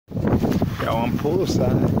Go on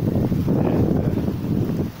poolside at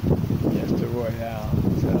yes, the Royale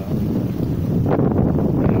Hotel.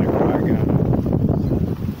 In the Quagga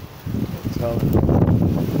Hotel.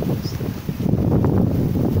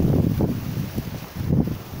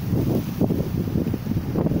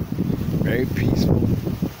 Very peaceful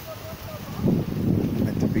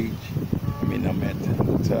at the beach. I mean, I'm at the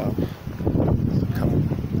hotel.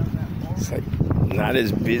 It's like not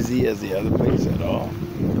as busy as the other place at all.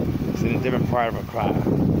 It's in a different part of a cloud.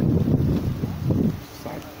 It's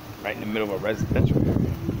like right in the middle of a residential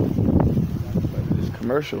area. But it's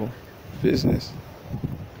commercial business.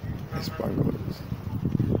 It's bungalows.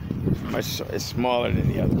 It's smaller than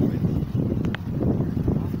the other place.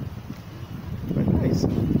 But nice.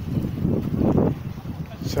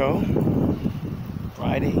 So,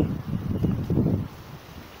 Friday,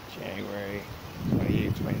 January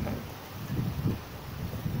 28th, 29th.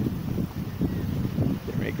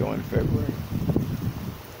 They may go in February.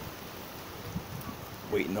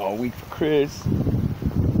 Waiting all week for Chris.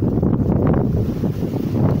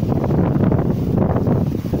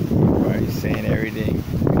 Everybody's saying everything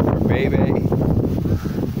for baby. Right.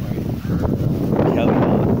 Kelly,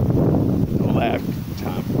 don't laugh.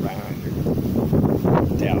 Tom behind her.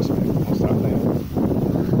 Dallas, don't stop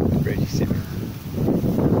laughing. Reggie Simmons.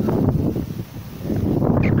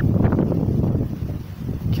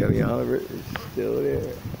 Kelly Oliver is still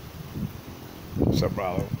there. What's up,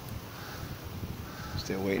 Rollo?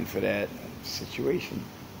 Still waiting for that situation.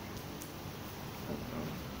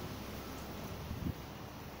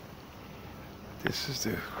 This is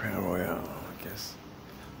the Crown Royale, I guess.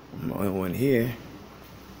 I'm the only one here.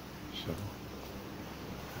 So,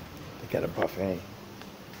 they got a buffet.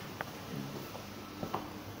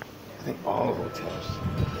 I think all hotels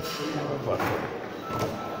have a buffet.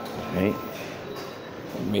 Right?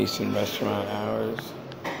 Mason restaurant hours.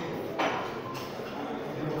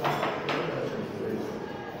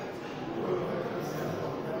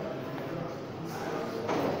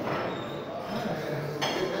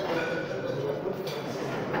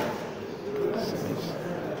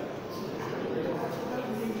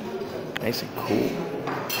 Nice and cool.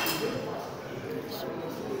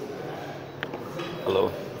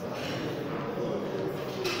 Hello.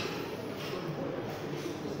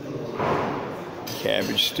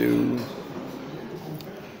 Cabbage stew.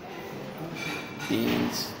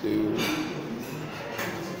 Bean stew.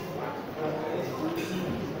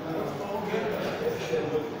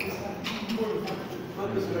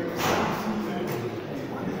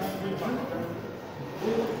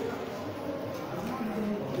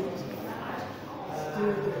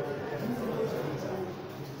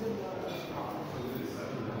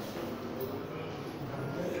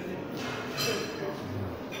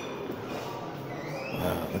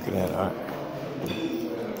 Wow, look at that art.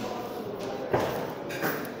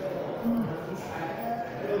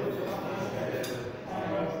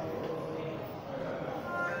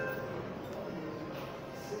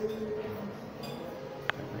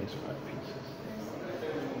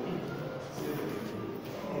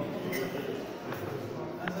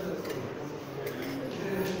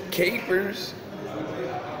 Capers.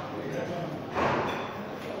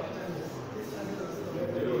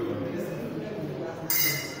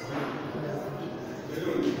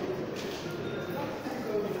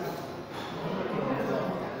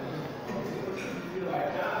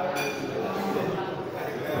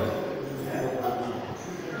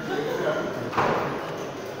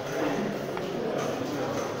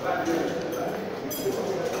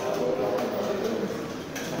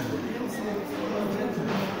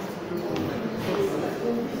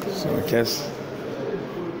 So I guess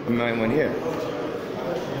I'm the only one here.